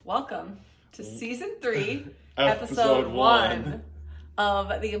Welcome to season 3, episode 1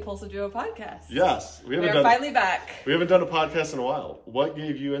 of the Impulsive Duo podcast. Yes, we are finally back. We haven't done a podcast in a while. What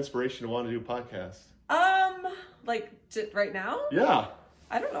gave you inspiration to want to do a podcast? Right now? Yeah.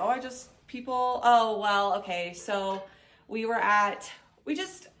 I don't know. So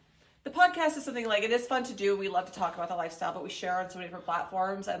the podcast is something it is fun to do. We love to talk about the lifestyle, but we share on so many different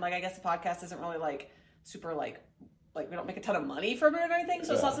platforms. And I guess the podcast isn't really super we don't make a ton of money from it or anything.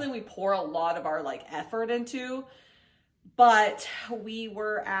 So It's not something we pour a lot of our effort into. But we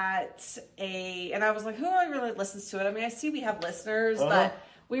were at and I was like, who really listens to it? I mean, I see we have listeners, but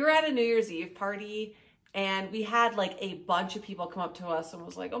we were at a New Year's Eve party and we had a bunch of people come up to us and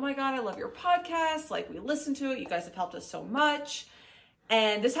was like, oh my God, I love your podcast. We listen to it. You guys have helped us so much.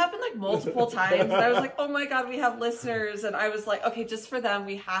 And this happened multiple times. And I was like, oh my God, we have listeners. And I was like, okay, just for them,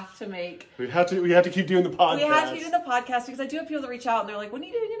 we have to keep doing the podcast. We have to keep doing the podcast because I do have people that reach out and they're like, when are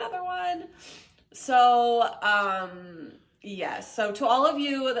you doing another one? So, yes. So to all of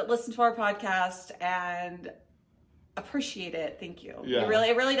you that listen to our podcast and appreciate it, thank you. Yeah.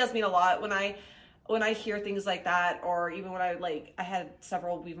 It really does mean a lot when I hear things like that, or even when I had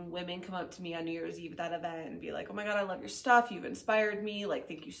several even women come up to me on New Year's Eve at that event and be like, oh my God, I love your stuff. You've inspired me.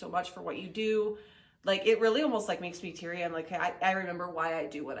 Thank you so much for what you do. It really almost makes me teary. I'm like, I remember why I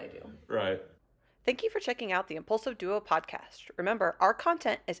do what I do. Right. Thank you for checking out the Impulsive Duo podcast. Remember, our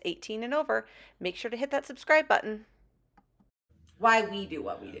content is 18 and over. Make sure to hit that subscribe button. Why we do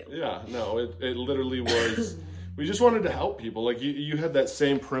what we do. Yeah, no, it literally was... We just wanted to help people. You had that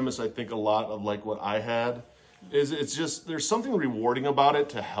same premise, I think, a lot of what I had. It's just, there's something rewarding about it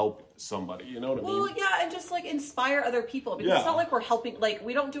to help somebody, you know what I mean? Well, yeah, and just inspire other people. Because it's not like we're helping,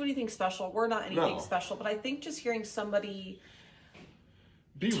 we don't do anything special. We're not anything special. But I think just hearing somebody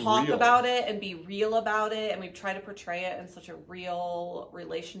talk about it and be real about it, and we try to portray it in such a real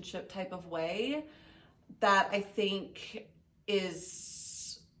relationship type of way, that I think is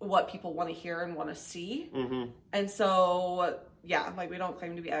what people want to hear and want to see. Mm-hmm. And so, yeah, we don't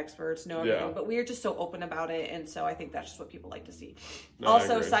claim to be experts, but we're just so open about it. And so I think that's just what people like to see. No,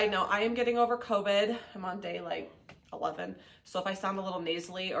 also, side note, I am getting over COVID. I'm on day 11. So if I sound a little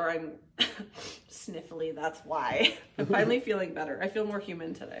nasally or I'm sniffly, that's why. I'm finally feeling better. I feel more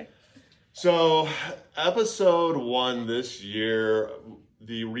human today. So episode 1 this year,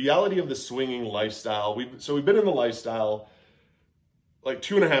 the reality of the swinging lifestyle. We've been in the lifestyle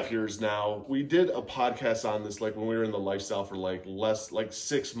 2.5 years now. We did a podcast on this when we were in the lifestyle for less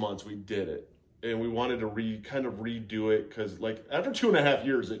 6 months. We did it, and we wanted to redo it because after 2.5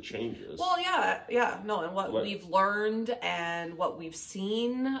 years it changes. Well, and what we've learned and what we've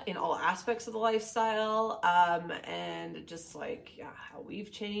seen in all aspects of the lifestyle, and just how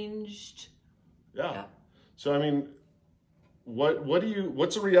we've changed. Yeah. So I mean,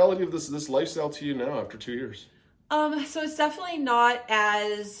 what's the reality of this lifestyle to you now after 2 years? So it's definitely not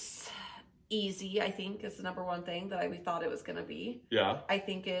as easy, I think, is the number one thing that we thought it was going to be. Yeah. I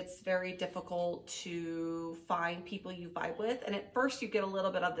think it's very difficult to find people you vibe with. And at first you get a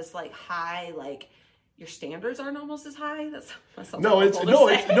little bit of this high, your standards aren't almost as high.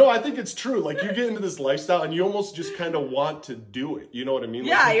 I think it's true. You get into this lifestyle and you almost just kind of want to do it. You know what I mean?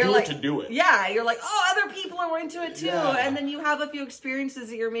 Yeah, you're to do it. Yeah, you're other people are into it too. Yeah. And then you have a few experiences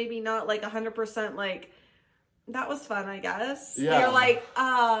that you're maybe not 100% that was fun, I guess. Yeah.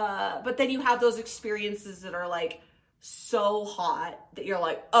 You're but then you have those experiences that are so hot that you're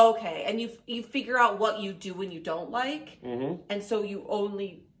okay. And you figure out what you do when you don't like. Mm-hmm. And so you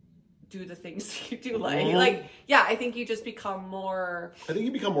only do the things you do like. Mm-hmm. I think you just become more... I think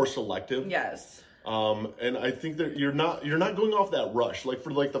you become more selective. Yes. And I think that you're not going off that rush.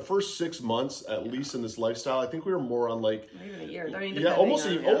 For the first 6 months, at least in this lifestyle, I think we were more on even a year. I mean, almost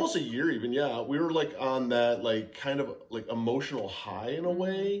a year even. Yeah, we were on that kind of emotional high in a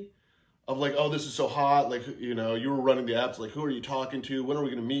way of oh, this is so hot. You were running the apps. Who are you talking to? When are we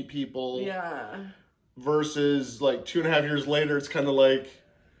going to meet people? Yeah. Versus 2.5 years later, it's kind of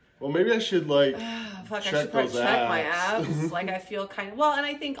well, maybe I should I should probably check my abs. I feel kind of and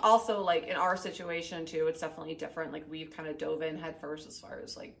I think also in our situation too, it's definitely different. We've kind of dove in head first as far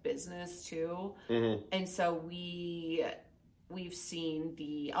as business too, and so we've seen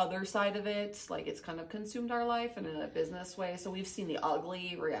the other side of it. It's kind of consumed our life in a business way. So we've seen the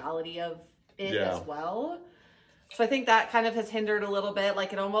ugly reality of it as well. So I think that kind of has hindered a little bit.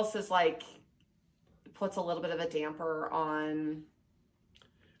 It almost is puts a little bit of a damper on.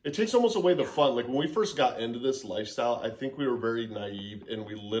 It takes almost away the fun. When we first got into this lifestyle, I think we were very naive and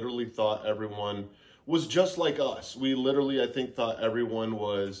we literally thought everyone was just like us. We literally, I think, thought everyone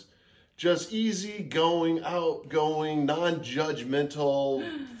was just easygoing, outgoing, non-judgmental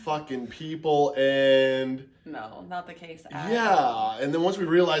fucking people, and no, not the case at yeah. all. And then once we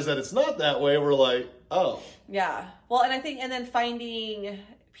realize that it's not that way, we're like, oh. Yeah. Well, and I think, and then finding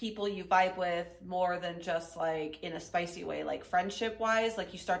people you vibe with more than just like in a spicy way, like friendship wise,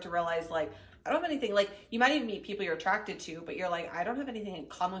 like you start to realize like, I don't have anything, like you might even meet people you're attracted to, but you're like, I don't have anything in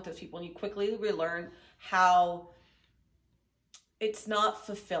common with those people. And you quickly relearn how it's not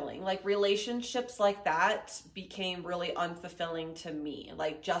fulfilling. Like relationships like that became really unfulfilling to me.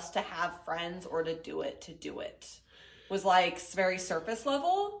 Like just to have friends or to do it was like very surface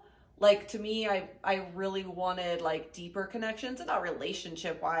level. Like to me, I really wanted like deeper connections, and not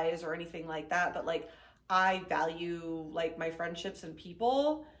relationship wise or anything like that, but like I value like my friendships and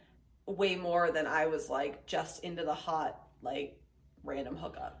people way more than I was like just into the hot like random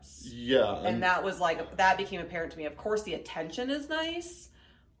hookups. Yeah. And that was like, that became apparent to me. Of course the attention is nice.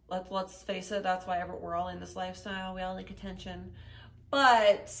 Let's face it, that's why we're all in this lifestyle. We all like attention.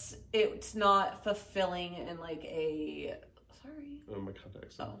 But it's not fulfilling in like a my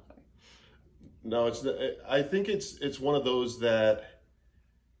contacts. Oh, sorry. No, I think it's one of those that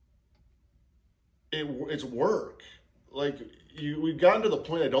it's work. Like we've gotten to the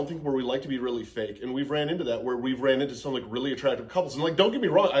point, I don't think, where we like to be really fake, and we've ran into that where we've ran into some like really attractive couples, and like don't get me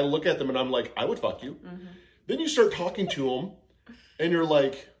wrong, I look at them and I'm like, I would fuck you. Mm-hmm. Then you start talking to them, and you're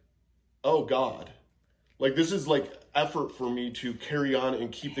like, oh God, like this is like effort for me to carry on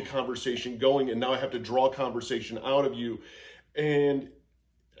and keep the conversation going, and now I have to draw conversation out of you, and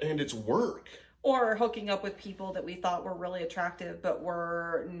it's work. Or hooking up with people that we thought were really attractive, but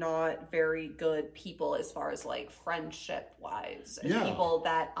were not very good people as far as like friendship wise. Yeah. People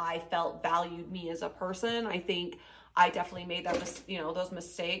that I felt valued me as a person. I think I definitely made that, those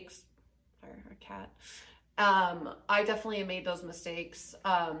mistakes. Sorry, a cat. I definitely made those mistakes.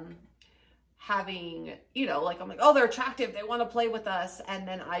 Having, like, I'm like, oh, they're attractive, they want to play with us. And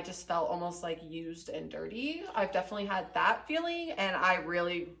then I just felt almost like used and dirty. I've definitely had that feeling, and I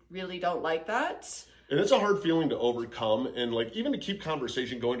really, really don't like that. And it's a hard feeling to overcome, and like even to keep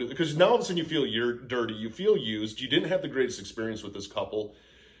conversation going, because now all of a sudden you feel you're dirty, you feel used, you didn't have the greatest experience with this couple.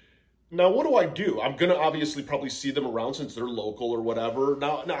 Now what do? I'm gonna obviously probably see them around since they're local or whatever.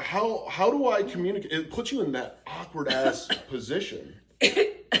 Now how do I communicate? It puts you in that awkward ass position.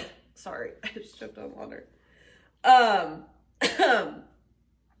 Sorry, I just choked on water.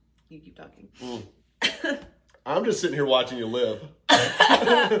 You keep talking. I'm just sitting here watching you live.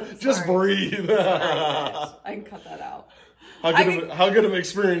 Just breathe. I can cut that out. How good of an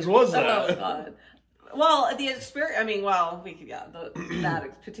experience was that? Oh God. Well, the experience. I mean, we could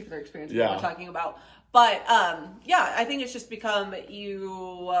that particular experience we're talking about. But I think it's just become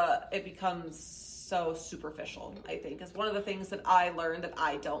it becomes so superficial, I think, is one of the things that I learned that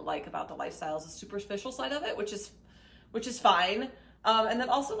I don't like about the lifestyle is the superficial side of it, which is fine. And then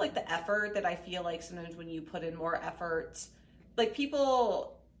also like the effort that I feel like sometimes when you put in more effort, like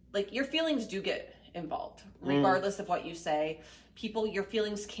people, like your feelings do get involved, regardless of what you say. Your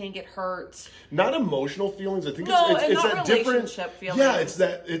feelings can get hurt. Not emotional feelings. I think it's not that relationship different feelings. Yeah,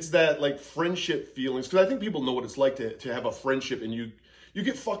 it's that like friendship feelings. Because I think people know what it's like to have a friendship, and you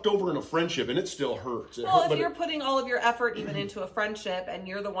get fucked over in a friendship and it still hurts. If you're putting all of your effort even into a friendship and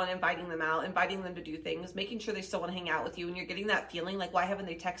you're the one inviting them out, inviting them to do things, making sure they still want to hang out with you, and you're getting that feeling like, why haven't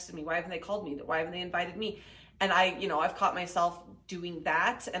they texted me? Why haven't they called me? Why haven't they invited me? And I've caught myself doing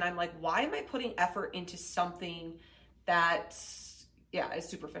that, and I'm like, why am I putting effort into something that is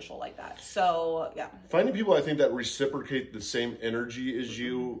superficial like that? So finding people, I think, that reciprocate the same energy as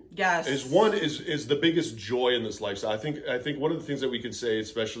you, is the biggest joy in this lifestyle. I think one of the things that we can say,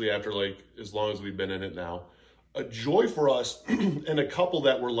 especially after like as long as we've been in it now, a joy for us and a couple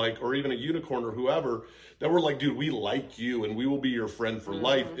that were like, or even a unicorn or whoever that were like, dude, we like you and we will be your friend for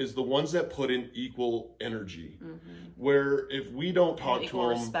life, is the ones that put in equal energy. Where if we don't talk to them,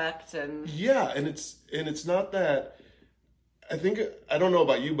 respect and it's not that. I don't know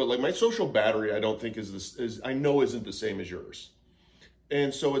about you, but like my social battery, I don't think isn't the same as yours.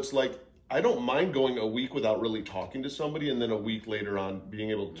 And so it's like, I don't mind going a week without really talking to somebody, and then a week later on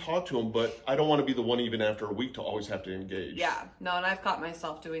being able to talk to them, but I don't want to be the one even after a week to always have to engage. Yeah, no, and I've caught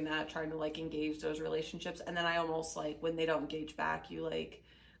myself doing that, trying to like engage those relationships. And then I almost like, when they don't engage back, you like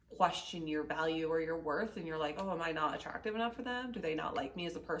question your value or your worth, and you're like, oh, am I not attractive enough for them? Do they not like me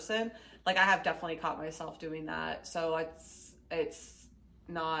as a person? Like I have definitely caught myself doing that. So it's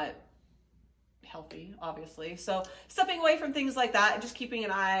not healthy, obviously. So stepping away from things like that and just keeping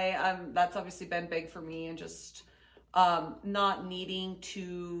an eye, that's obviously been big for me, and just not needing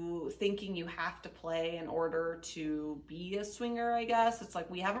to thinking you have to play in order to be a swinger, I guess. It's like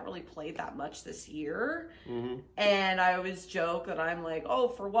we haven't really played that much this year. And I always joke that I'm like, oh,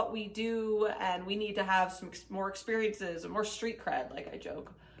 for what we do, and we need to have some more experiences and more street cred, like I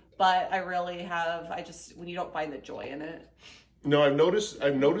joke. But I really when you don't find the joy in it. No, I've noticed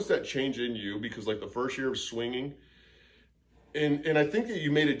that change in you, because like the first year of swinging, and I think that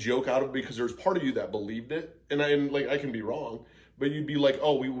you made a joke out of it because there's part of you that believed it, and I can be wrong, but you'd be like,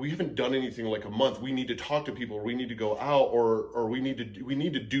 oh, we haven't done anything in like a month. We need to talk to people, or we need to go out, or we need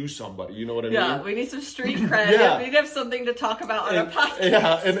to do somebody. You know what I mean? Yeah, we need some street cred. Yeah. We need to have something to talk about on our podcast.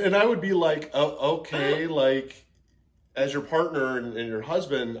 Yeah, and I would be like, oh, okay, like as your partner and your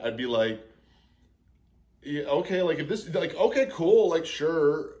husband, I'd be like, yeah, okay, like if this, like, okay, cool, like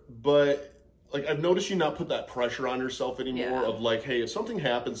sure, but like I've noticed you not put that pressure on yourself anymore of like, hey, if something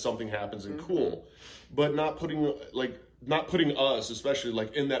happens and cool, but not putting us, especially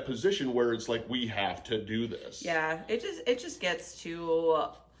like in that position where it's like we have to do this. Yeah, it just gets to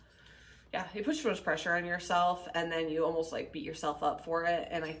you put too much pressure on yourself, and then you almost like beat yourself up for it.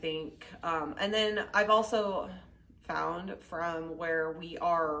 And I think and then I've also found from where we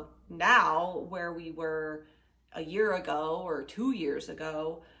are now, where we were a year ago or 2 years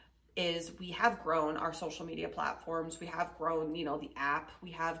ago, is we have grown our social media platforms. We have grown, the app.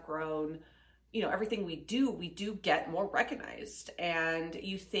 We have grown, everything we do get more recognized. And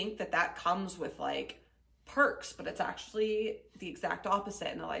you think that comes with like perks, but it's actually the exact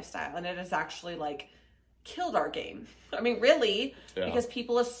opposite in the lifestyle. And it has actually like killed our game. I mean, really, because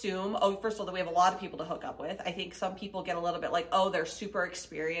people assume, first of all, that we have a lot of people to hook up with. I think some people get a little bit like, oh, they're super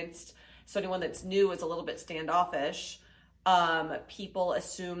experienced, so anyone that's new is a little bit standoffish. People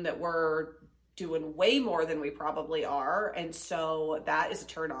assume that we're doing way more than we probably are, and so that is a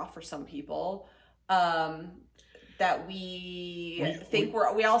turn off for some people. That we think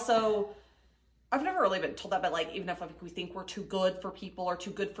we also, I've never really been told that, but like, even if we think we're too good for people or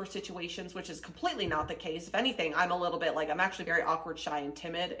too good for situations, which is completely not the case. If anything, I'm a little bit like, I'm actually very awkward, shy, and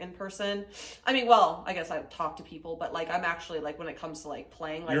timid in person. I mean, well, I guess I talk to people, but like, I'm actually like, when it comes to like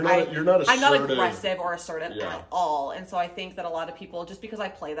playing, like I'm not aggressive or assertive at all. And so I think that a lot of people, just because I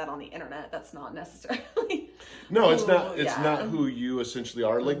play that on the internet, that's not necessarily. No, it's not who you essentially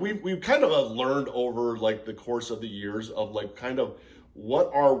are. Like we've kind of learned over like the course of the years of like kind of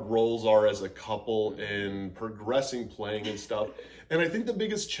what our roles are as a couple in progressing playing and stuff. And I think the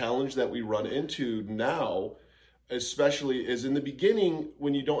biggest challenge that we run into now, especially, is in the beginning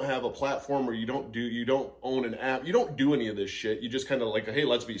when you don't have a platform, or you don't own an app, you don't do any of this shit. You just kind of like, hey,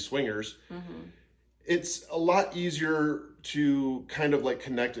 let's be swingers. It's a lot easier to kind of like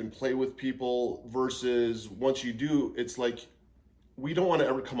connect and play with people versus once you do, it's like, we don't want to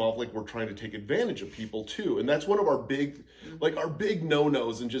ever come off like we're trying to take advantage of people too. And that's one of our big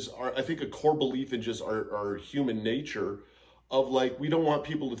no-nos, and just I think a core belief in just our human nature of like, we don't want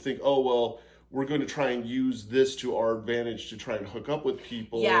people to think, oh, well, we're going to try and use this to our advantage to try and hook up with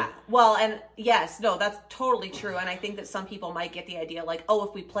people. Yeah. Well, and yes, no, that's totally true. And I think that some people might get the idea like, oh,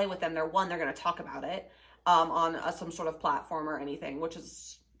 if we play with them, they're going to talk about it on some sort of platform or anything, which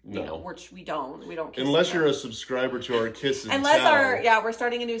is, which we don't unless you're a subscriber to our Kiss and Tell. We're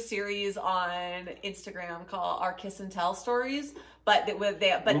starting a new series on Instagram called our Kiss and Tell stories, but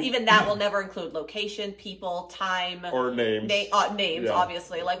even that will never include location, people, time, or names.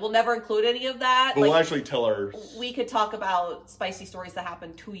 Obviously, like we'll never include any of that. But we'll actually tell we could talk about spicy stories that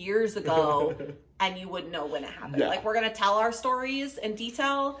happened 2 years ago and you wouldn't know when it happened. Like we're going to tell our stories in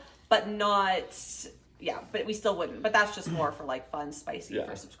detail, but not. Yeah, but we still wouldn't. But that's just more for like fun, spicy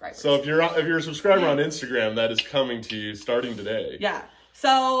for subscribers. So if you're a subscriber on Instagram, that is coming to you starting today. Yeah.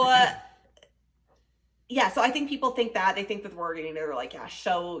 So so I think people think that they think that we're going to like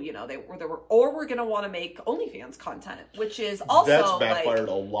show we're going to want to make OnlyFans content, which is also that's backfired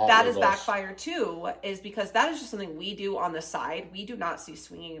a lot. That is backfired too, is because that is just something we do on the side. We do not see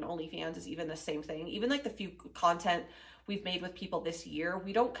swinging and OnlyFans as even the same thing. Even like the few content we've made with people this year,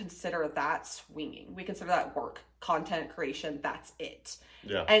 we don't consider that swinging. We consider that work, content creation. That's it.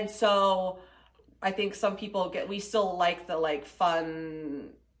 Yeah. And so I think some people we still like the like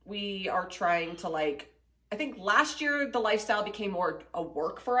fun. We are trying to like, I think last year the lifestyle became more a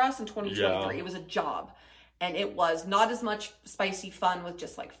work for us. In 2023, it was a job, and it was not as much spicy fun with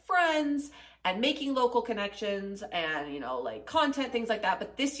just like friends and making local connections and, like content, things like that.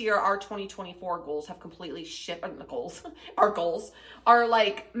 But this year, our 2024 goals have completely shifted. Our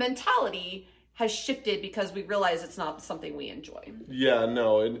like mentality has shifted because we realize it's not something we enjoy. Yeah,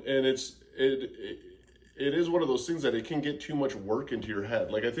 no. And it is one of those things that it can get too much work into your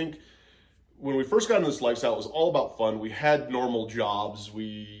head. Like, I think when we first got into this lifestyle, it was all about fun. We had normal jobs.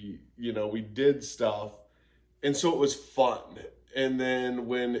 We did stuff. And so it was fun. And then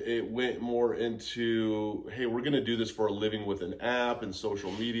when it went more into, hey, we're going to do this for a living with an app and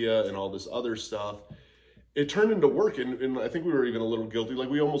social media and all this other stuff, it turned into work. And I think we were even a little guilty. Like,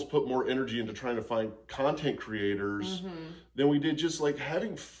 we almost put more energy into trying to find content creators than we did just like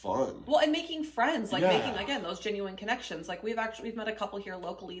having fun. Well, and making friends, like making, again, those genuine connections. Like, we've met a couple here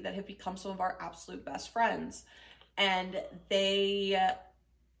locally that have become some of our absolute best friends. And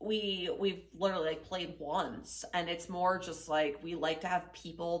we've literally like played once, and it's more just like we like to have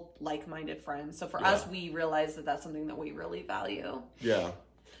people, like-minded friends. So for us, we realize that that's something that we really value. Yeah.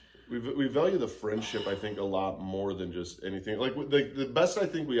 We value the friendship, I think, a lot more than just anything. Like, the best I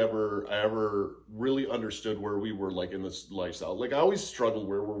think I ever really understood where we were, like, in this lifestyle. Like, I always struggled,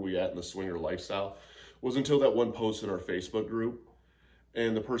 where were we at in the swinger lifestyle, was until that one post in our Facebook group.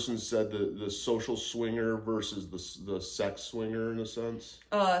 And the person said the social swinger versus the sex swinger, in a sense.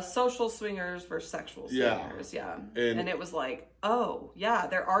 Social swingers versus sexual swingers, yeah. And it was like, oh, yeah,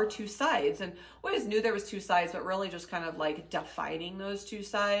 there are two sides. And we always knew there was two sides, but really just kind of like defining those two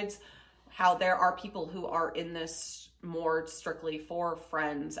sides. How there are people who are in this more strictly for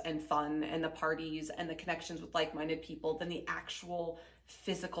friends and fun and the parties and the connections with like-minded people than the actual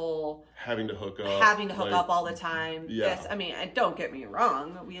physical having to hook up all the time. Yes, I mean, and don't get me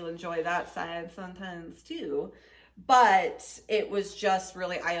wrong, we'll enjoy that side sometimes too, but it was just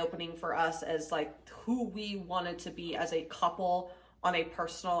really eye-opening for us as like who we wanted to be as a couple on a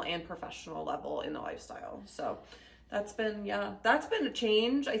personal and professional level in the lifestyle. So that's been a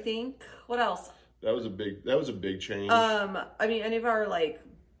change, I think. What else? That was a big change. I mean, any of our like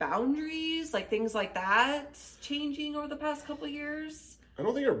boundaries, like things like that changing over the past couple of years? I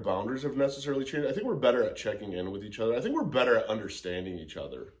don't think our boundaries have necessarily changed. I think we're better at checking in with each other. I think we're better at understanding each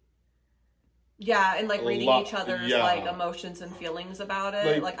other. Yeah, and like reading each other's like emotions and feelings about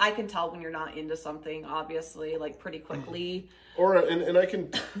it. Like I can tell when you're not into something, obviously, like pretty quickly. And I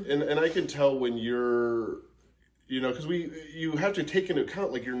can tell when you're, because you have to take into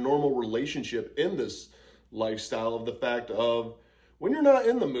account like your normal relationship in this lifestyle, of the fact of when you're not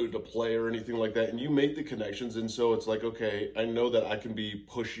in the mood to play or anything like that, and you make the connections, and so it's like, okay, I know that I can be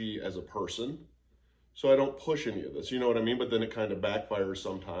pushy as a person, so I don't push any of this, you know what I mean? But then it kind of backfires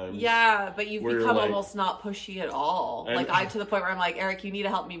sometimes. Yeah, but you've become like, almost not pushy at all. Like, to the point where I'm like, Eric, you need to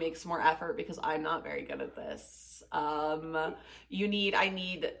help me make some more effort because I'm not very good at this. I thought you're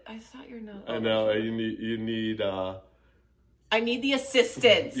not. I know, you need. I need the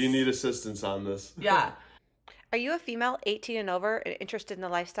assistance. You need assistance on this. Yeah. Are you a female 18 and over and interested in the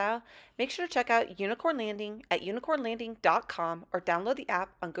lifestyle? Make sure to check out Unicorn Landing at unicornlanding.com or download the app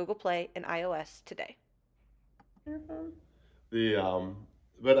on Google Play and iOS today. But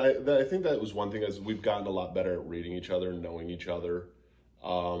I think that was one thing, as we've gotten a lot better at reading each other and knowing each other.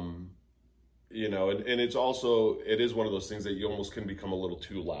 And it's also, it is one of those things that you almost can become a little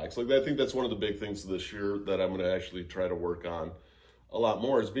too lax. Like, I think that's one of the big things this year that I'm going to actually try to work on a lot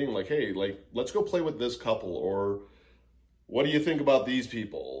more, is being like, hey, like, let's go play with this couple, or what do you think about these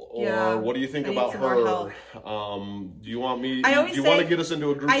people, or what do you think about her? Do you want me? Do you want to get us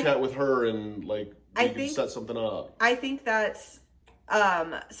into a group chat with her and like we can set something up? I think that's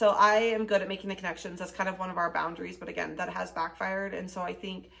so I am good at making the connections. That's kind of one of our boundaries, but again, that has backfired, and so I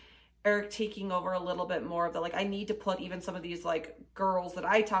think Eric taking over a little bit more of the, like, I need to put even some of these like girls that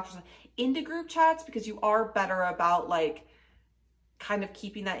I talk to into group chats, because you are better about like kind of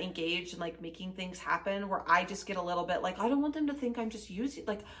keeping that engaged and like making things happen, where I just get a little bit like, I don't want them to think I'm just using,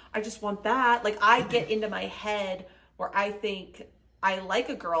 like, I just want that. Like, I get into my head where I think I like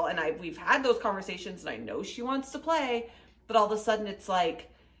a girl, and we've had those conversations and I know she wants to play, but all of a sudden it's like,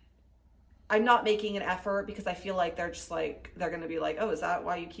 I'm not making an effort because I feel like they're just like, they're going to be like, oh, is that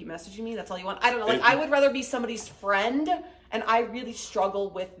why you keep messaging me? That's all you want? I don't know. Like, I would rather be somebody's friend, and I really struggle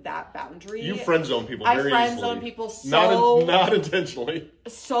with that boundary. You friend zone people very easily. I friend zone people so... Not intentionally.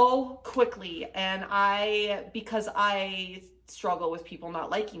 So quickly. And because I struggle with people not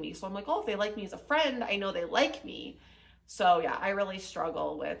liking me. So I'm like, oh, if they like me as a friend, I know they like me. So yeah, I really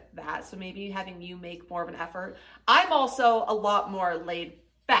struggle with that. So maybe having you make more of an effort. I'm also a lot more laid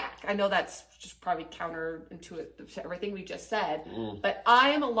back. I know that's just probably counterintuitive to everything we just said, but I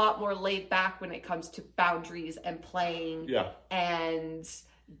am a lot more laid back when it comes to boundaries and playing and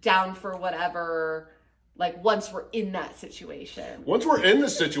down for whatever. Like, once we're in that situation. Once we're in the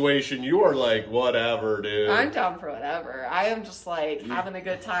situation, you are like, whatever, dude. I'm down for whatever. I am just like having a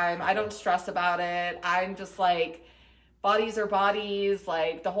good time. I don't stress about it. I'm just like, bodies are bodies,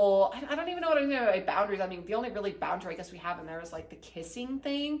 like the whole, I don't even know what I mean by boundaries. I mean, the only really boundary I guess we have in there is like the kissing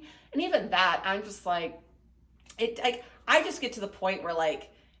thing. And even that, I'm just like, I just get to the point where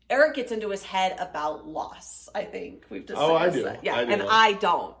like, Eric gets into his head about loss. I think we've discussed I do. that. Yeah, I do. and I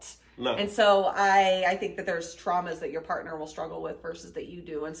don't. No. And so I think that there's traumas that your partner will struggle with versus that you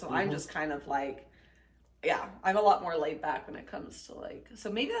do. And so I'm just kind of like, yeah, I'm a lot more laid back when it comes to like, so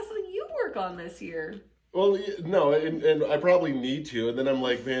maybe that's something you work on this year. Well, no, and I probably need to. And then I'm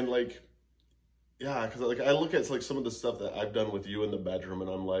like, man, like, yeah, because like I look at like some of the stuff that I've done with you in the bedroom, and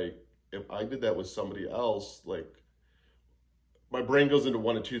I'm like, if I did that with somebody else, like, my brain goes into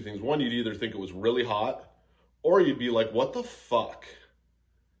one of two things. One, you'd either think it was really hot, or you'd be like, what the fuck?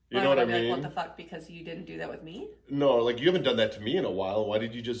 You know what I mean? Like, what the fuck, because you didn't do that with me? No, like, you haven't done that to me in a while. Why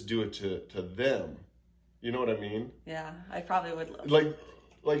did you just do it to them? You know what I mean? Yeah, I probably would love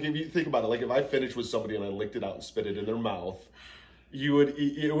Like if you think about it, like if I finished with somebody and I licked it out and spit it in their mouth,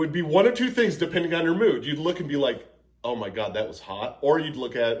 it would be one of two things depending on your mood. You'd look and be like, oh my God, that was hot. Or you'd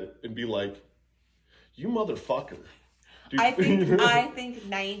look at it and be like, you motherfucker. Dude. I think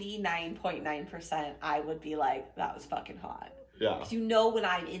 99.9% I would be like, that was fucking hot. Yeah. Because you know when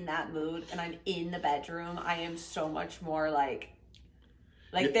I'm in that mood and I'm in the bedroom, I am so much more like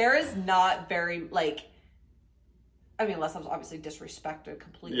there is not very like, I mean, unless I'm obviously disrespected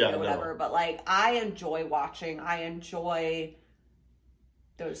completely or whatever, no. But like, I enjoy watching. I enjoy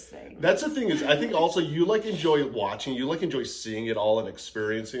those things. That's the thing is, I think also you like enjoy watching. You like enjoy seeing it all and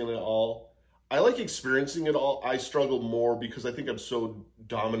experiencing it all. I like experiencing it all. I struggle more because I think I'm so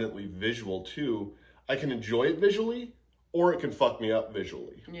dominantly visual too. I can enjoy it visually, or it can fuck me up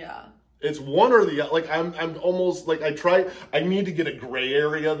visually. Yeah. It's one or the other. Like I'm almost like I need to get a gray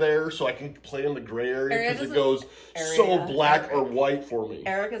area there so I can play in the gray area because it goes so black or white for me.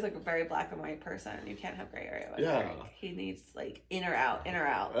 Eric is like a very black and white person. You can't have gray area with Eric. He needs like in or out.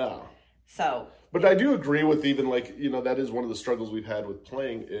 Yeah. So. But I do agree with even like, you know, that is one of the struggles we've had with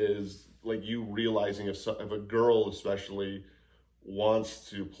playing is like you realizing if a girl especially wants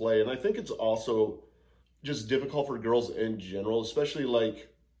to play. And I think it's also just difficult for girls in general, especially like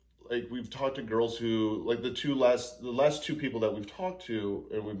we've talked to girls who like the last two people that we've talked to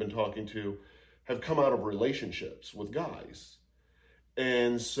and we've been talking to have come out of relationships with guys.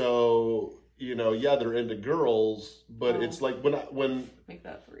 And so, you know, yeah, they're into girls, but it's like when make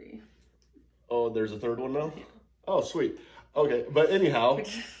that 3. Oh, there's a third one now? Yeah. Oh, sweet. Okay, but anyhow,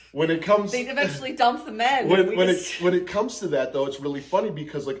 when it comes they eventually dump the men. When it comes to that though, it's really funny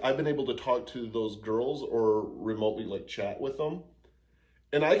because like I've been able to talk to those girls or remotely like chat with them.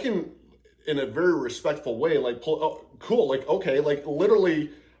 And I can, in a very respectful way, like, cool, like, okay, like, literally,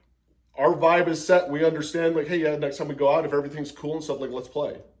 our vibe is set. We understand, like, hey, yeah, next time we go out, if everything's cool and stuff, like, let's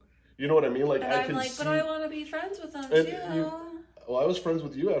play. You know what I mean? Like, and I I'm can like, see... but I want to be friends with them, too. Well, I was friends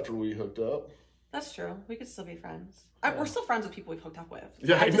with you after we hooked up. That's true. We could still be friends. We're still friends with people we've hooked up with.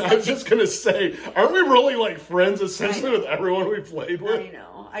 Yeah, I was just going to say, aren't we really, like, friends, essentially, with everyone we played with? I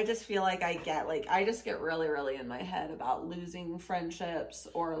know. I just feel like I just get really, really in my head about losing friendships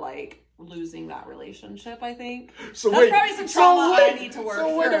or, like, losing that relationship, I think. So that's probably some trauma I need to work through.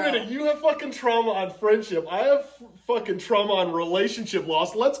 So wait a minute. You have fucking trauma on friendship. I have fucking trauma on relationship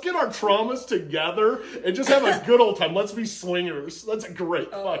loss. Let's get our traumas together and just have a good old time. Let's be swingers. That's a great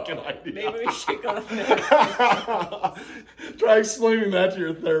fucking idea. Maybe we should go to therapy. Try explaining that to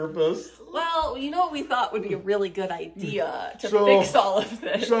your therapist. Well, you know what we thought would be a really good idea to fix all of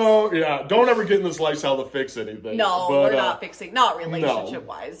this. So, yeah, don't ever get in this lifestyle to fix anything. No, we're not fixing, not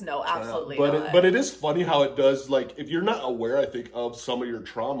relationship-wise. No, absolutely not. But it is funny how it does, like, if you're not aware, I think, of some of your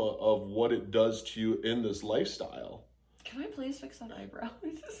trauma of what it does to you in this lifestyle. Can I please fix that eyebrow?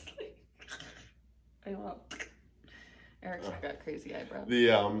 I want Eric's got crazy eyebrows.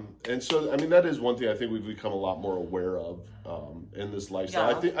 And so I mean that is one thing I think we've become a lot more aware of in this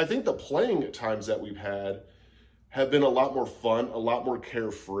lifestyle. Yeah. I think the playing times that we've had have been a lot more fun, a lot more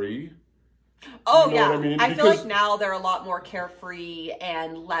carefree. Oh, you know what I mean? I feel like now they're a lot more carefree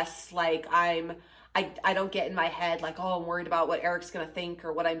and less like I don't get in my head like, oh, I'm worried about what Eric's gonna think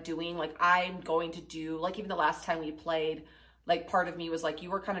or what I'm doing. Like I'm going to do, like even the last time we played, like part of me was like,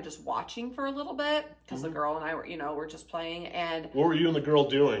 you were kind of just watching for a little bit because the girl and I were, we're just playing. And what were you and the girl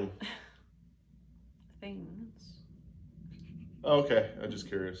doing? Things. Okay, I'm just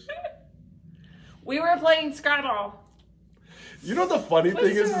curious. We were playing Scrabble. You know the funny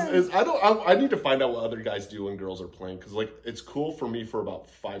thing is I need to find out what other guys do when girls are playing because like it's cool for me for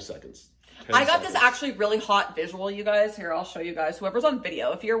about 5 seconds. I got this actually really hot visual, you guys. Here, I'll show you guys. Whoever's on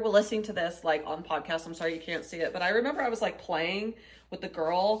video, if you're listening to this like on podcast, I'm sorry you can't see it, but I remember I was like playing with the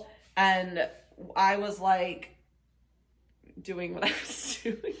girl and I was like, doing what I was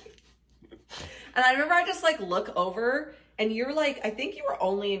doing. And I remember I just like look over and you're like, I think you were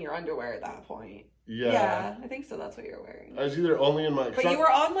only in your underwear at that point. Yeah, I think so. That's what you were wearing. I was either only in my... But you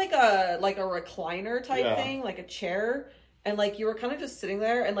were on like a recliner type thing, like a chair. And like you were kind of just sitting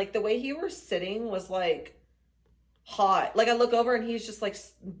there. And like the way you were sitting was like hot. Like I look over and he's just like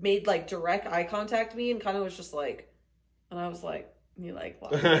made like direct eye contact with me and kind of was just like... And I was like... You like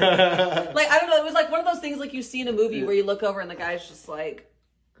what? Like I don't know, it was like one of those things like you see in a movie where you look over and the guy's just like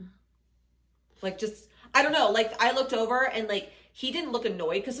just I don't know, like I looked over and like he didn't look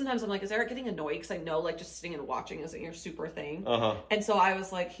annoyed because sometimes I'm like, is Eric getting annoyed? Because I know like just sitting and watching isn't your super thing. And so I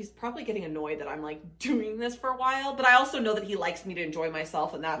was like, he's probably getting annoyed that I'm like doing this for a while, but I also know that he likes me to enjoy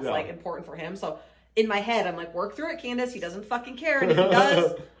myself and that's like important for him. So in my head, I'm like, work through it, Candace. He doesn't fucking care. And if he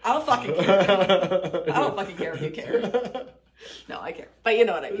does, I don't fucking care. I don't fucking care if you care. No, I care. But you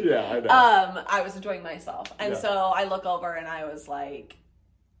know what I mean. Yeah, I know. I was enjoying myself. And so I look over and I was like,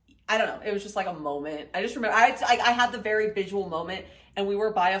 I don't know. It was just like a moment. I just remember, I had the very visual moment and we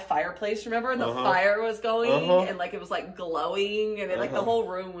were by a fireplace, remember? And the fire was going and like it was like glowing and it, like the whole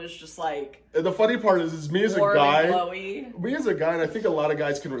room was just like... And the funny part is me as a guy, and me as a guy, and I think a lot of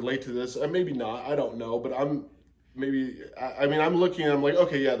guys can relate to this, and maybe not, I don't know, but I'm looking and I'm like,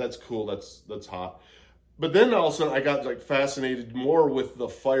 okay, yeah, that's cool, that's hot. But then all of a sudden I got like fascinated more with the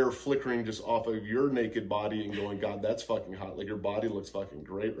fire flickering just off of your naked body and going, God, that's fucking hot. Like your body looks fucking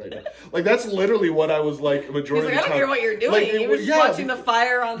great right now. Like that's literally what I was like a majority of the time. I don't care what you're doing. Like, you were just watching the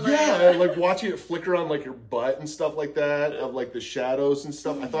fire on the... Yeah, like watching it flicker on like your butt and stuff like that, of like the shadows and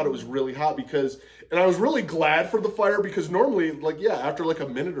stuff. I thought it was really hot because, and I was really glad for the fire because normally like, yeah, after like a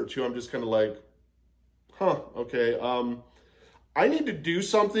minute or two, I'm just kind of like, okay, I need to do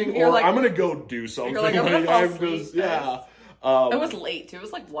something, or like, I'm gonna go do something. You're like, I'm gonna fall asleep. Just, yeah. It was late too. It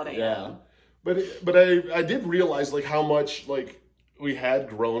was like 1 a.m. Yeah, but I did realize like how much like we had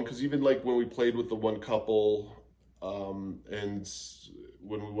grown because even like when we played with the one couple, and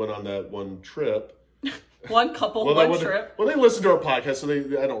when we went on that one trip. One couple, one trip. Well, they listen to our podcast, so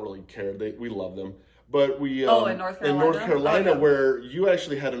I don't really care. We love them. But we in North Carolina, in North Carolina, where you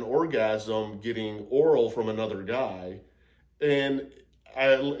actually had an orgasm getting oral from another guy. And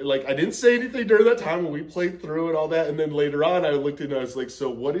I didn't say anything during that time when we played through and all that. And then later on, I looked and I was like, so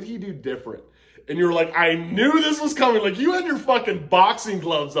what did he do different? And you were like, I knew this was coming. Like you had your fucking boxing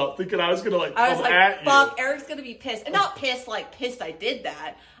gloves up thinking I was going to like come at you. Fuck, Eric's going to be pissed. And not pissed I did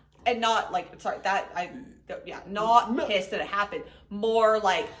that. And not like, sorry, pissed that it happened. More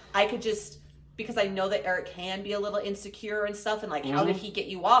like I could just... Because I know that Eric can be a little insecure and stuff, and like, how did he get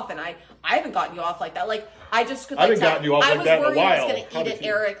you off? And I haven't gotten you off like that. Like, I just could. Like, I haven't gotten you off like that in a while. I was worried I was going to eat at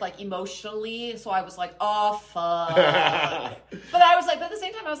Eric like emotionally, so I was like, oh fuck. But I was like, but at the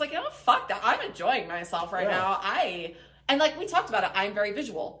same time, I was like, you know, fuck that. I'm enjoying myself right now. And like we talked about it. I'm very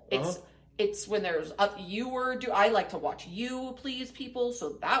visual. It's when there's I like to watch you please people,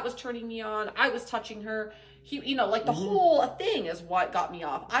 so that was turning me on. I was touching her. The whole thing is what got me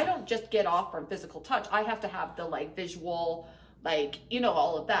off. I don't just get off from physical touch. I have to have the like visual, like,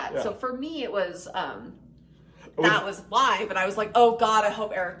 all of that. Yeah. So for me, it was, that was why, but I was like, oh God, I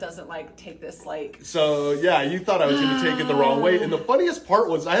hope Eric doesn't like take this like. So yeah, you thought I was going to take it the wrong way. And the funniest part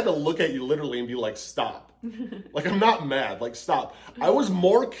was I had to look at you literally and be like, stop. Like, I'm not mad. Like, stop. I was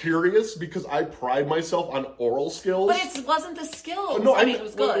more curious because I pride myself on oral skills. But it wasn't the skills. Oh, no, it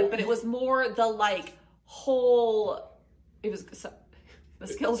was good, but it was more the like, the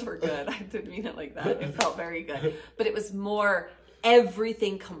skills were good. I didn't mean it like that. It felt very good, but it was more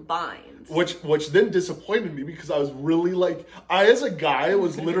everything combined, which then disappointed me because I was really like, I as a guy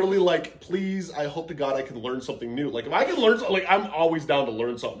was literally like, please, I hope to God I can learn something new. Like if I can learn something, like I'm always down to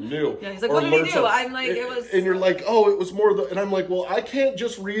learn something new. Yeah, he's like, what did you do? I'm like, it was, and you're like, oh, it was more and I'm like, well, I can't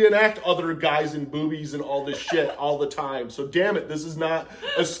just reenact other guys and boobies and all this shit all the time. So damn it, this is not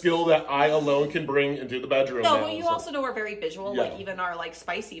a skill that I alone can bring into the bedroom. No, but you also know we're very visual. Yeah. Like even our like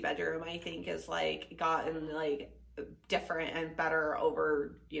spicy bedroom, I think, is like gotten like different and better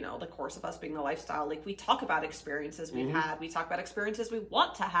over the course of us being the lifestyle. Like we talk about experiences we've had, we talk about experiences we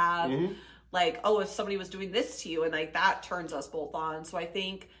want to have, like, oh, if somebody was doing this to you, and like that turns us both on. So I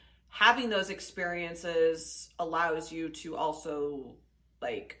think having those experiences allows you to also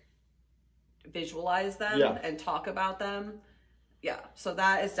like visualize them and talk about them. Yeah, so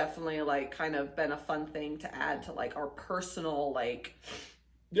that is definitely like kind of been a fun thing to add to like our personal like.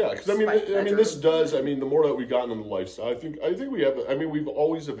 Yeah, because I mean, this does. I mean, the more that we've gotten in the lifestyle, I think we have. I mean, we've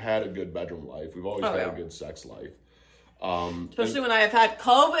always have had a good bedroom life. We've always had a good sex life. Especially when I have had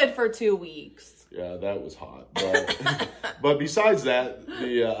COVID for 2 weeks. Yeah, that was hot. But but besides that,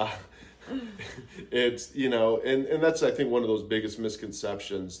 it's, you know, and that's, I think, one of those biggest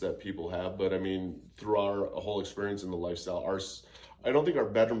misconceptions that people have. But I mean, through our whole experience in the lifestyle, I don't think our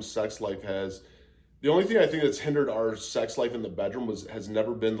bedroom sex life has, the only thing I think that's hindered our sex life in the bedroom has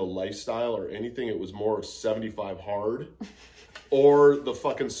never been the lifestyle or anything. It was more 75 hard. Or the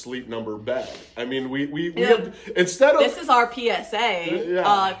fucking Sleep Number bed. I mean, we have, instead of... This is our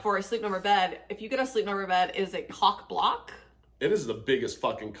PSA for a Sleep Number bed. If you get a Sleep Number bed, is it cock block? It is the biggest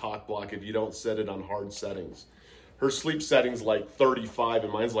fucking cock block if you don't set it on hard settings. Her sleep setting's like 35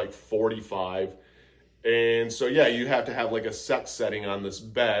 and mine's like 45. And so, yeah, you have to have like a sex setting on this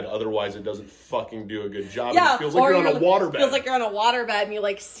bed. Otherwise, it doesn't fucking do a good job. Yeah, it feels like you're on a water bed. It feels like you're on a water bed and you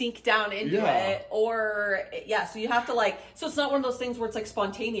like sink down into it. Or, so you have to like, so it's not one of those things where it's like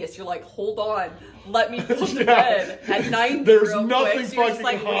spontaneous. You're like, hold on, let me put the bed at 90 There's real nothing quick. So you're just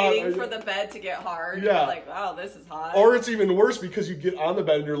like hot. waiting for the bed to get hard. Yeah. You're like, wow, this is hot. Or it's even worse because you get on the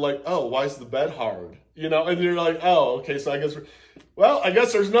bed and you're like, oh, why is the bed hard? You know, and you're like, oh, okay, so I guess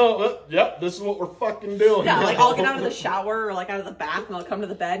there's no, this is what we're fucking doing. Yeah, like I'll get out of the shower or like out of the bath and I'll come to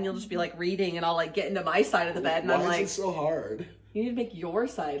the bed and you'll just be like reading and I'll like get into my side of the bed and I'm like, why is it so hard? You need to make your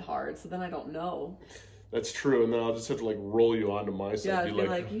side hard so then I don't know. That's true, and then I'll just have to like roll you onto my side. Yeah, be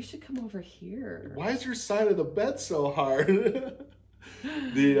like, you should come over here. Why is your side of the bed so hard?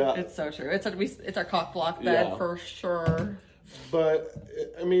 It's so true. It's our cock block bed for sure. But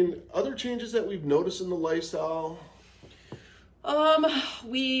I mean, other changes that we've noticed in the lifestyle.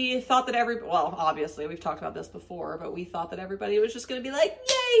 We thought that obviously we've talked about this before, but we thought that everybody was just going to be like,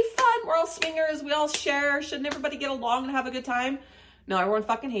 yay, fun. We're all swingers. We all share. Shouldn't everybody get along and have a good time? No, everyone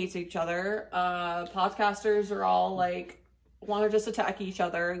fucking hates each other. Podcasters are all like, want to just attack each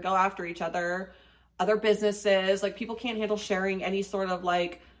other and go after each other. Other businesses, like people can't handle sharing any sort of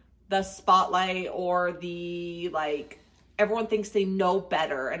like the spotlight or the like, everyone thinks they know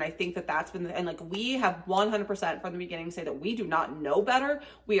better. And I think that that's been, and like we have 100% from the beginning say that we do not know better.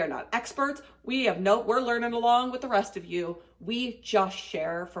 We are not experts. We're learning along with the rest of you. We just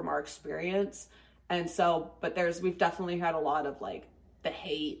share from our experience. And so, but we've definitely had a lot of like the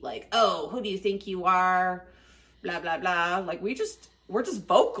hate, like, oh, who do you think you are? Blah, blah, blah. Like we're just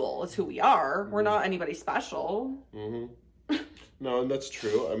vocal is who we are. We're not anybody special. Mm-hmm. No, and that's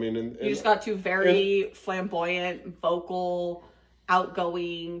true. I mean, you just got two very flamboyant, vocal,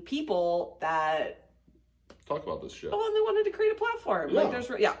 outgoing people that talk about this shit. Oh, and they wanted to create a platform. Yeah. Like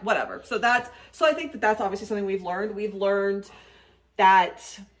whatever. So I think that's obviously something we've learned. We've learned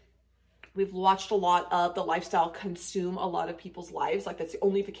that we've watched a lot of the lifestyle consume a lot of people's lives. Like that's the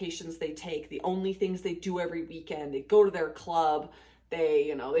only vacations they take, the only things they do every weekend. They go to their club.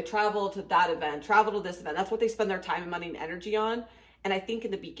 They travel to that event, travel to this event. That's what they spend their time and money and energy on. And I think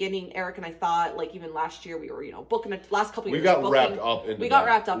in the beginning, Eric and I thought, like even last year, we were, booking last couple of years. We got wrapped up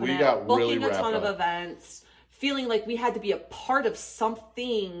in it. Booking a ton of events, feeling like we had to be a part of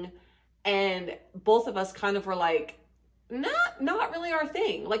something. And both of us kind of were like, not really our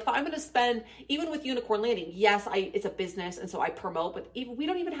thing. Like if I'm going to spend, even with Unicorn Landing, yes, it's a business. And so I promote, but we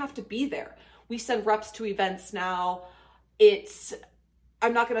don't even have to be there. We send reps to events now.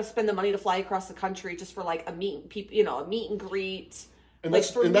 I'm not going to spend the money to fly across the country just for like a meet and greet. And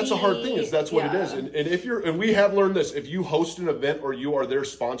that's a hard thing. That's what it is. And we have learned this. If you host an event or you are there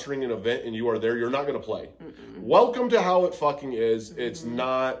sponsoring an event and you are there, you're not going to play. Mm-mm. Welcome to how it fucking is. Mm-hmm. It's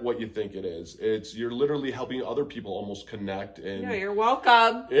not what you think it is. You're literally helping other people almost connect. And yeah, you're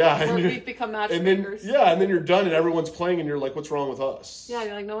welcome. Yeah, we've become matchmakers. And then you're done and everyone's playing and you're like, what's wrong with us? Yeah,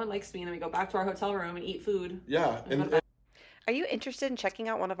 you're like, no one likes me. And then we go back to our hotel room and eat food. Yeah, Are you interested in checking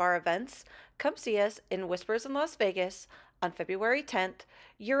out one of our events? Come see us in Whispers in Las Vegas on February 10th,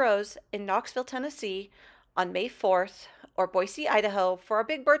 Euros in Knoxville, Tennessee on May 4th, or Boise, Idaho for our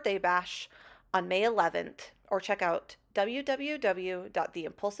big birthday bash on May 11th, or check out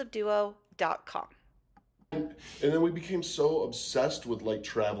www.theimpulsiveduo.com. And then we became so obsessed with like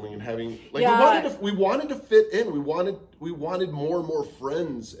traveling and having like we wanted to fit in. We wanted more and more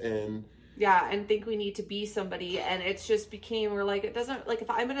friends and think we need to be somebody. And it's just became, we're like, it doesn't, like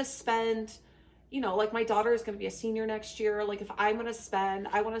if I'm going to spend, like my daughter is going to be a senior next year. Like if I want to spend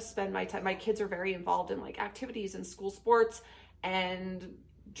my time, my kids are very involved in like activities and school sports and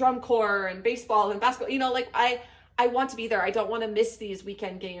drum corps and baseball and basketball, like I want to be there. I don't want to miss these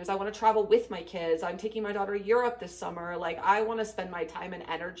weekend games. I want to travel with my kids. I'm taking my daughter to Europe this summer. Like I want to spend my time and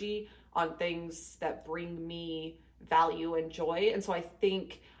energy on things that bring me value and joy. And so I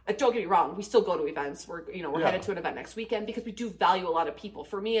think, don't get me wrong, we still go to events. We're headed to an event next weekend because we do value a lot of people.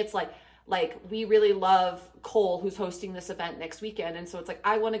 For me, it's like we really love Cole, who's hosting this event next weekend. And so it's like,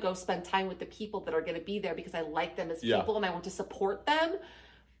 I want to go spend time with the people that are going to be there because I like them as people and I want to support them.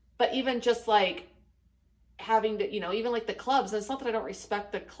 But even just like having to, even like the clubs, and it's not that I don't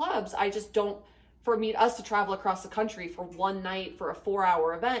respect the clubs, I just don't, us to travel across the country for one night for a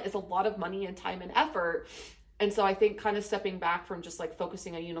 4-hour event is a lot of money and time and effort. And so I think kind of stepping back from just like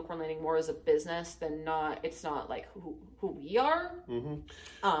focusing on Unicorn Landing more as a business than it's not like who we are.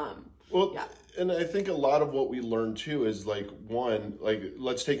 Well, yeah. And I think a lot of what we learned too is like, one, like,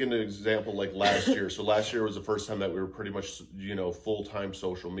 let's take an example like last year. So last year was the first time that we were pretty much, full-time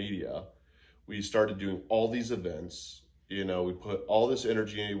social media. We started doing all these events, we put all this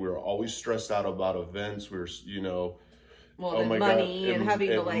energy in. We were always stressed out about events. We were, oh my money God. And having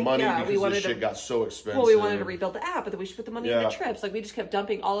to like, money because we wanted shit got so expensive. Well, we wanted to rebuild the app, but then we should put the money into trips. Like we just kept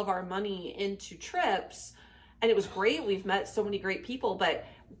dumping all of our money into trips, and it was great. We've met so many great people, but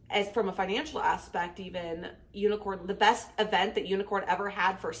as from a financial aspect, even Unicorn, the best event that Unicorn ever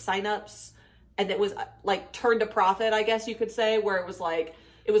had for signups, and it was like turned a profit, I guess you could say, where it was like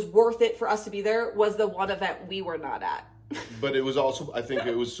it was worth it for us to be there, was the one event we were not at. But it was also, I think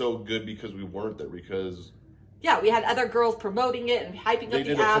it was so good because we weren't there, because we had other girls promoting it and hyping up the app. They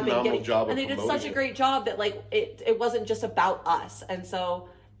did a phenomenal job of promoting it. And they did such a great job that like it wasn't just about us. And so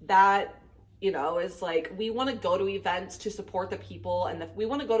that, is like, we want to go to events to support the people, and we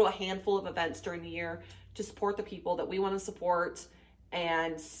want to go to a handful of events during the year to support the people that we want to support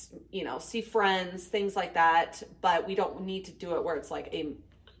and, see friends, things like that. But we don't need to do it where it's like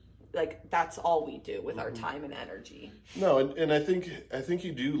that's all we do with our time and energy. No, and I think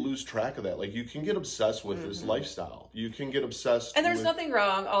you do lose track of that. Like you can get obsessed with this lifestyle. You can get obsessed. And there's nothing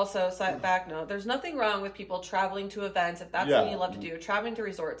wrong. Also, back note, there's nothing wrong with people traveling to events if that's something you love to do. Traveling to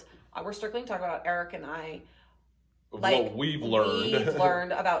resorts. We're strictly talking about Eric and I. Like what we've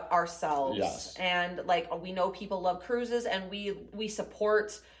learned about ourselves. Yes. And like we know people love cruises, and we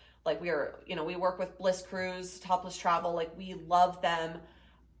support. Like we work with Bliss Cruise, Topless Travel. Like we love them.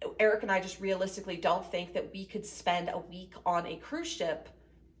 Eric and I just realistically don't think that we could spend a week on a cruise ship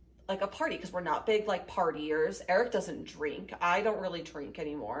like a party, because we're not big like partiers. Eric doesn't drink. I don't really drink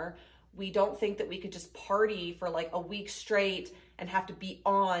anymore. We don't think that we could just party for like a week straight and have to be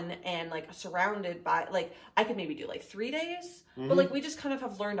on and like surrounded by, like, I could maybe do like 3 days, but like we just kind of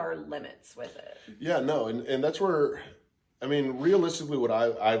have learned our limits with it. Yeah, no, and that's where, I mean, realistically, what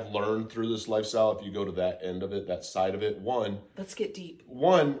I've learned through this lifestyle, if you go to that end of it, that side of it, let's get deep.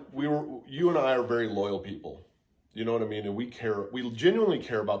 You and I are very loyal people. You know what I mean? And we genuinely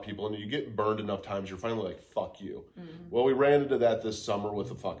care about people, and you get burned enough times, you're finally like, fuck you. Well, we ran into that this summer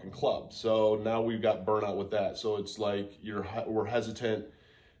with a fucking club. So now we've got burnout with that. So it's like, we're hesitant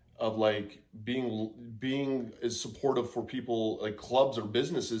of like being as supportive for people like clubs or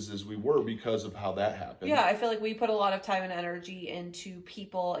businesses as we were because of how that happened. Yeah, I feel like we put a lot of time and energy into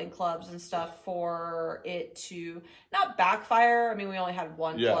people and clubs and stuff for it to not backfire. I mean, we only had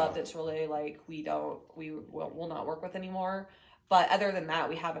one club that's really like we will not work with anymore. But other than that,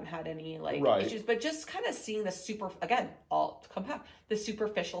 we haven't had any like issues. But just kind of seeing the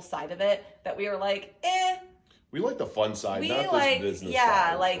superficial side of it, that we are like, We like the fun side, not like, this business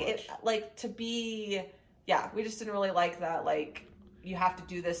side. We just didn't really like that, like, you have to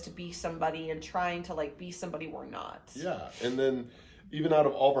do this to be somebody, and trying to, like, be somebody we're not. Yeah, and then even out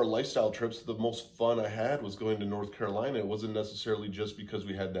of all of our lifestyle trips, the most fun I had was going to North Carolina. It wasn't necessarily just because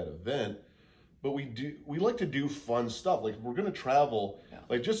we had that event, but we like to do fun stuff. Like, we're going to travel,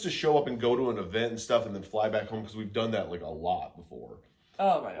 like, just to show up and go to an event and stuff and then fly back home, because we've done that, like, a lot before.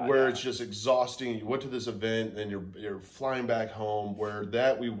 Oh my God! Where it's just exhausting. You went to this event, and you're flying back home. Where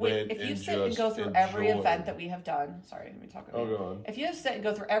that we went. If you sit and go through every event that we have done, sorry, let me talk about. Oh, go on. If you sit and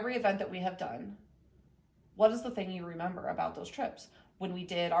go through every event that we have done, what is the thing you remember about those trips? When we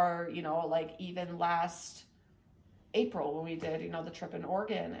did our, like even last April when we did, the trip in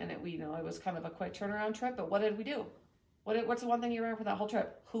Oregon, and it was kind of a quick turnaround trip. But what did we do? What's the one thing you remember for that whole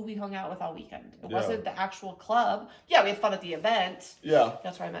trip? Who we hung out with all weekend. It wasn't the actual club. Yeah, we had fun at the event. Yeah.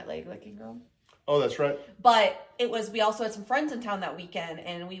 That's where I met Leg Licking Girl. Oh, that's right. But we also had some friends in town that weekend,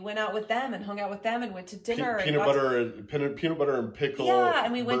 and we went out with them and hung out with them and went to dinner. Peanut butter and pickle. Yeah,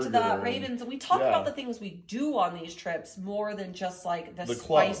 and we went to the Ravens, and we talked about the things we do on these trips more than just like the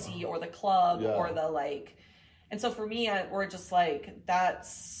spicy club. Or the club or the like. And so for me, we're just like,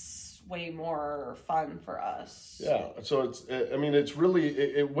 that's way more fun for us. Yeah, so it's really,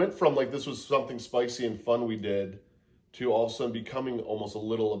 it went from like this was something spicy and fun we did to all of a sudden becoming almost a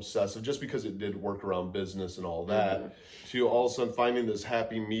little obsessive, just because it did work around business and all that, to all of a sudden finding this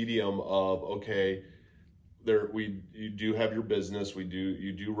happy medium of, okay, you do have your business,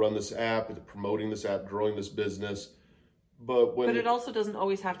 you do run this app, promoting this app, growing this business. But it also doesn't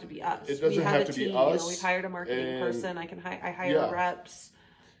always have to be us. It doesn't have to be us. We've hired a marketing person. I hire reps.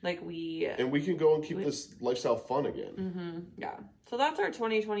 Like and we can go and keep this lifestyle fun again. Mm-hmm, yeah. So that's our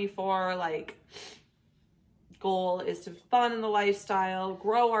 2024 like goal, is to fun in the lifestyle,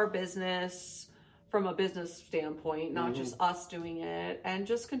 grow our business from a business standpoint, not just us doing it, and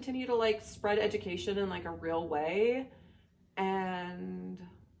just continue to like spread education in like a real way and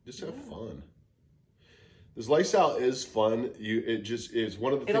just have fun. This lifestyle is fun. It just is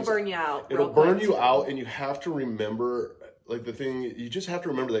one of the things. It'll burn you out. It'll burn you out, and you have to remember, like the thing, you just have to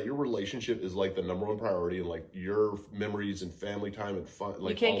remember that your relationship is like the number one priority, and like your memories and family time and fun.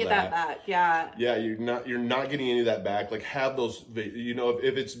 Like you can't get that back. Yeah. Yeah, you're not getting any of that back. Like have those, you know,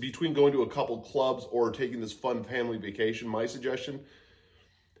 if it's between going to a couple clubs or taking this fun family vacation, my suggestion,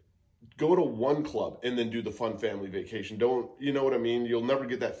 go to one club and then do the fun family vacation. Don't, you know what I mean? You'll never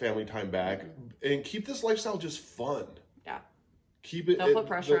get that family time back. And keep this lifestyle just fun. Yeah. Keep it. Don't put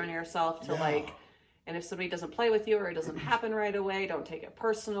pressure on yourself to like, and if somebody doesn't play with you or it doesn't happen right away, don't take it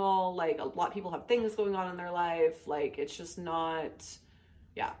personal. Like a lot of people have things going on in their life. Like it's just not,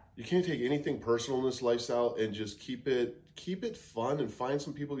 yeah. You can't take anything personal in this lifestyle, and just keep it fun and find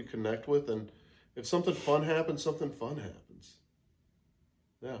some people you connect with. And if something fun happens, something fun happens.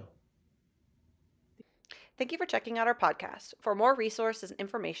 Yeah. Thank you for checking out our podcast. For more resources and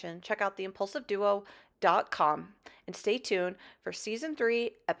information, check out theimpulsiveduo.com and stay tuned for season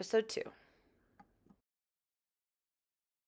 3, episode 2.